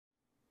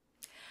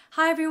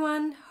Hi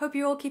everyone, hope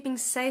you're all keeping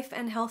safe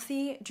and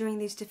healthy during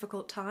these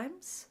difficult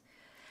times.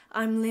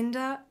 I'm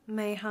Linda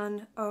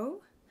Mayhan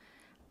O.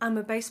 I'm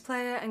a bass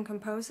player and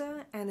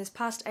composer, and this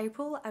past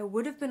April I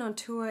would have been on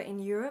tour in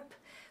Europe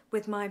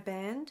with my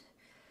band,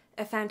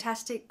 a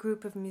fantastic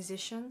group of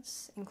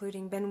musicians,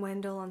 including Ben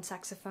Wendell on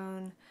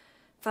saxophone,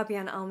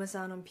 Fabian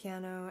Almazan on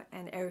piano,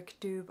 and Eric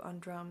Dube on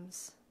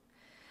drums.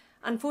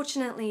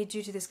 Unfortunately,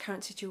 due to this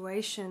current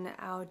situation,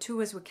 our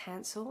tours were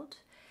cancelled.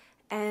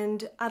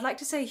 And I'd like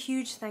to say a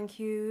huge thank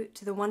you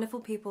to the wonderful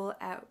people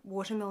at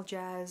Watermill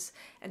Jazz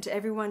and to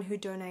everyone who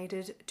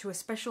donated to a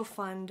special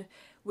fund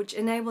which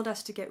enabled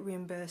us to get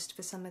reimbursed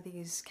for some of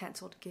these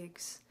cancelled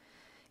gigs.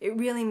 It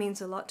really means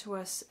a lot to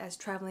us as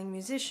travelling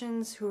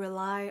musicians who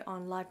rely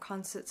on live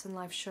concerts and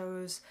live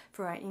shows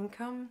for our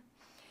income.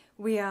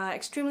 We are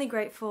extremely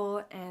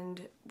grateful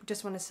and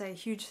just want to say a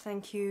huge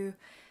thank you.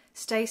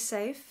 Stay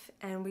safe,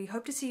 and we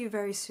hope to see you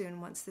very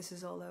soon once this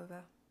is all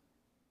over.